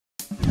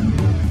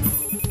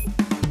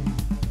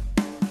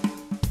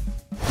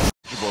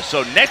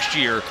So next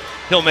year,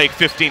 he'll make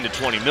 15 to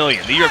 20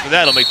 million. The year after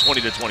that, he'll make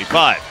 20 to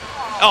 25.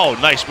 Oh,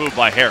 nice move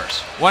by Harris.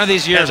 One of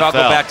these years, I'll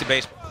go back to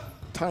baseball.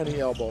 Tiny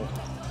elbow.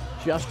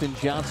 Justin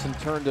Johnson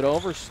turned it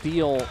over.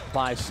 Steal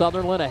by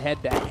Sutherland.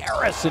 Ahead to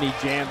Harris, and he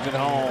jams it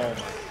home.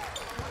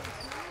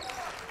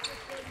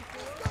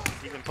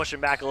 Even pushing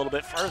back a little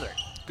bit further.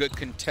 Good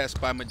contest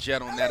by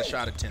Majette on that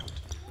shot attempt.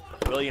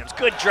 Williams,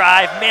 good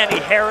drive. Manny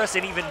Harris,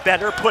 an even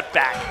better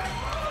putback.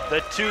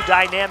 The two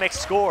dynamic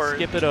scores.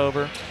 Skip it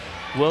over.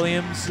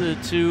 Williams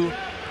to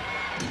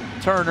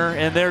Turner,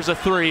 and there's a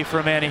three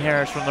from Manny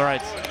Harris from the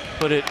right side.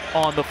 Put it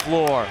on the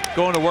floor.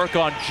 Going to work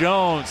on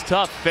Jones.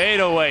 Tough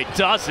fadeaway.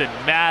 Doesn't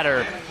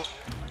matter.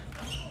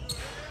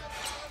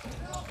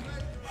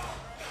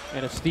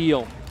 And a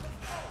steal.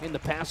 In the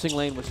passing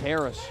lane was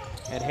Harris.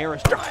 And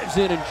Harris drives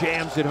in and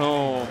jams it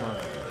home.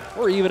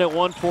 We're even at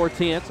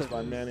 114. That's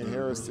by Manny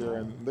Harris there,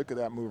 and look at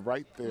that move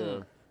right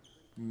there.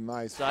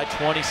 Nice. Side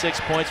 26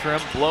 points for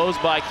him. Blows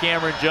by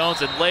Cameron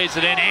Jones and lays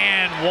it in,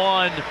 and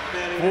one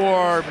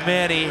for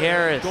Manny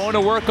Harris. Going to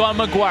work on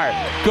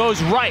McGuire.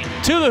 Goes right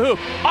to the hoop,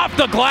 off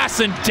the glass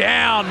and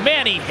down.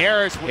 Manny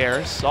Harris.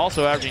 Harris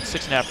also averaging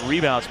 6.5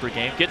 rebounds per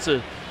game. Gets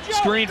a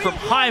screen from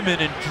Hyman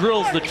and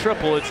drills the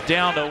triple. It's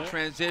down to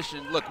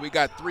transition. Look, we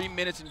got 3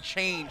 minutes and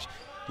change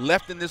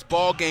left in this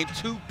ball game.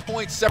 2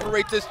 points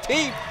separate this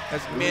team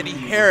as Manny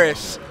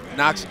Harris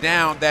knocks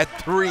down that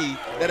three,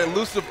 that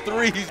elusive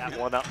three.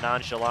 One up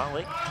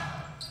nonchalantly.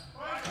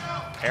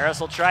 Harris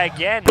will try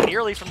again,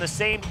 nearly from the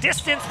same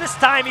distance. This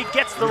time he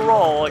gets the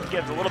roll and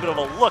gives a little bit of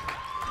a look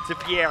to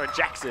Pierre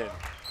Jackson.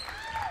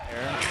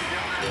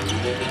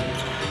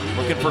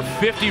 Looking for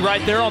 50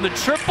 right there on the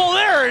triple.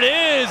 There it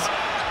is.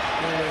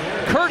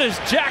 Curtis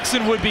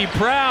Jackson would be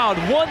proud.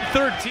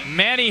 113.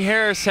 Manny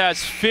Harris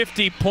has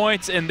 50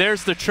 points, and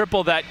there's the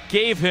triple that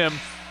gave him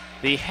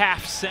the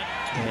half set.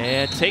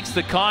 And takes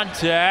the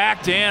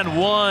contact, and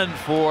one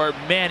for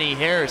Manny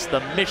Harris, the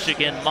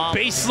Michigan mom.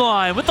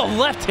 Baseline with the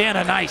left hand,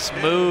 a nice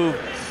move.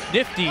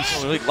 Nifty.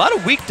 A lot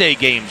of weekday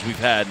games we've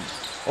had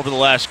over the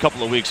last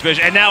couple of weeks.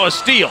 And now a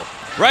steal.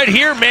 Right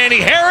here, Manny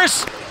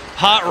Harris,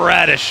 hot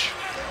radish.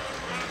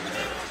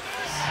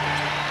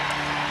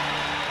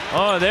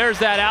 Oh, there's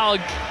that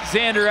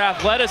Alexander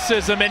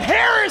athleticism, and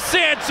Harris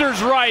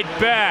answers right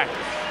back.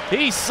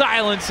 He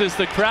silences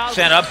the crowd.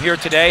 Sent up here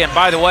today, and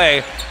by the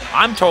way,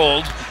 I'm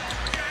told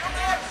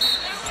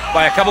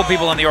by a couple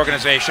people in the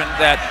organization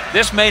that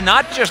this may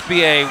not just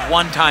be a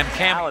one-time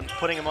camp. And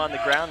putting him on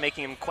the ground,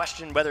 making him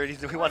question whether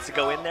he wants to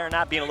go in there or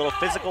not, being a little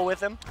physical with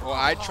him. Well,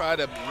 I try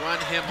to run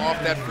him off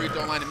that free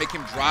throw line and make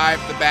him drive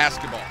the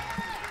basketball.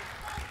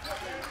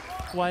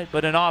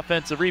 But an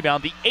offensive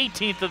rebound, the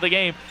 18th of the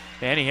game.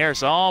 Manny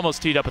Harris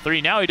almost teed up a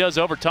three. Now he does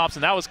over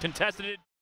Thompson. That was contested.